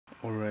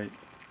Alright,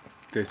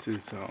 this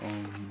is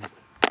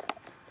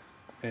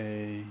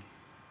a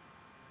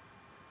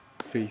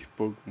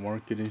Facebook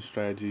marketing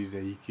strategy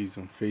that you can use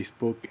on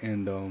Facebook,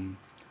 and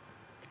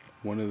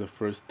one of the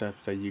first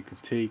steps that you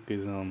could take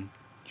is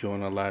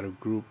join a lot of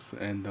groups,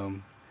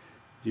 and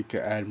you can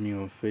add me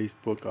on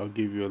Facebook. I'll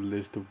give you a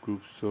list of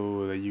groups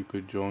so that you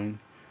could join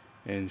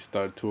and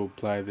start to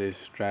apply this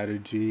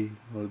strategy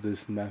or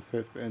this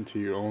method into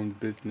your own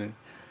business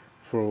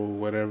for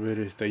whatever it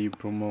is that you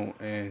promote.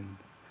 And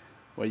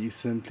what you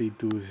simply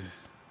do is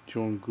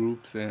join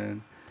groups,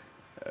 and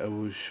I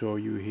will show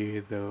you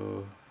here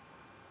the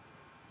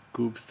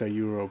groups that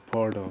you're a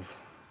part of.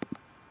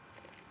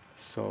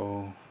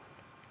 So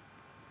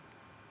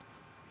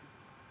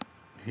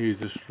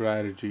here's a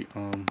strategy.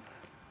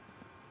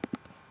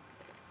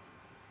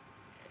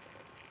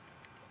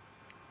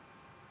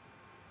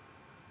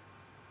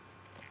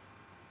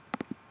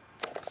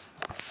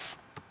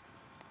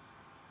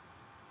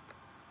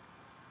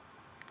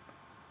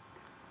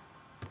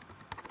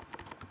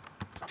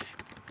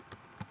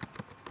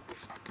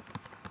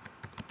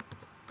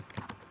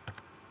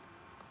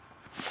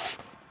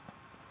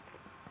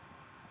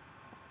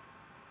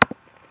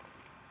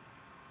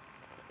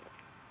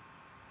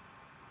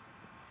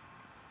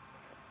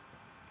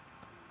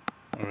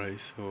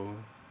 Alright, so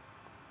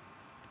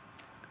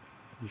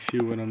you see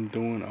what I'm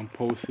doing? I'm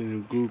posting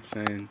in groups,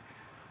 and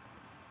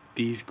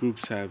these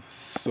groups have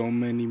so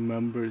many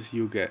members.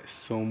 You get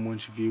so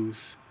much views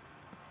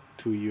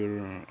to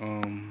your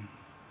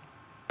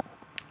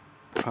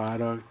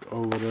product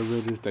or whatever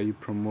it is that you're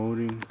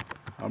promoting.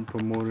 I'm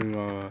promoting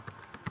a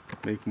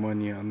make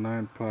money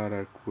online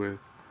product with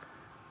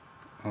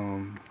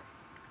um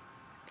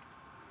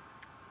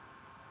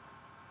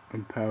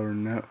Empower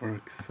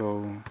Network.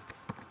 So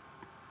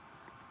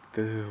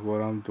this is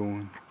what I'm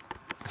doing.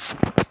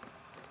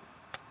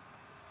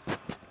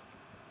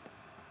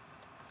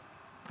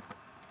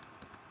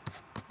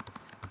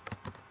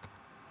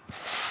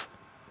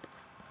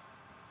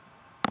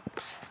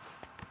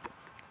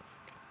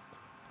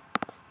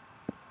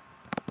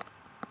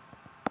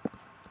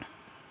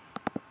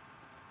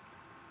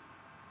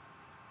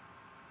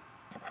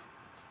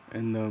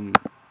 And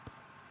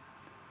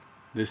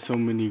there's so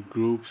many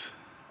groups.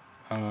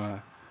 I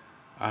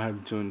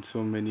have joined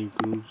so many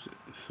groups.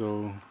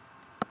 So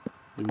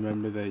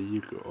remember that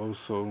you could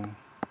also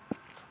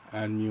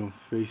add me on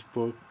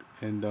Facebook,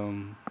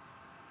 and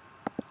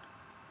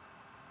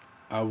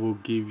I will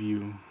give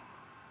you,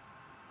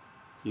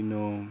 you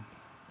know,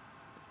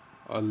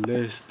 a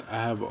list.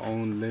 I have my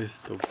own list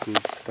of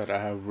groups that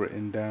I have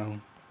written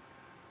down,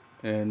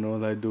 and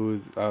all I do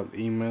is I'll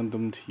email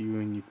them to you,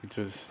 and you could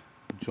just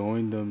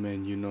join them,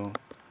 and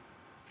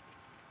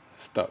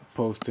start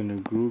posting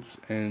in groups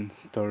and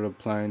start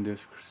applying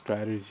this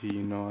strategy.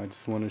 I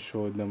just want to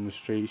show a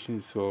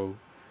demonstration, so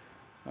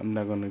I'm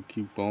not gonna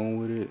keep going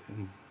with it,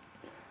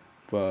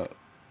 but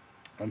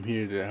I'm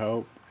here to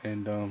help.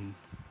 And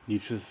you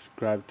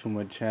subscribe to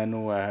my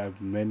channel. I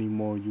have many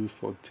more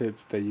useful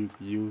tips that you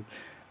can use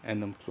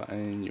and apply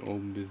in your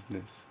own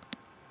business.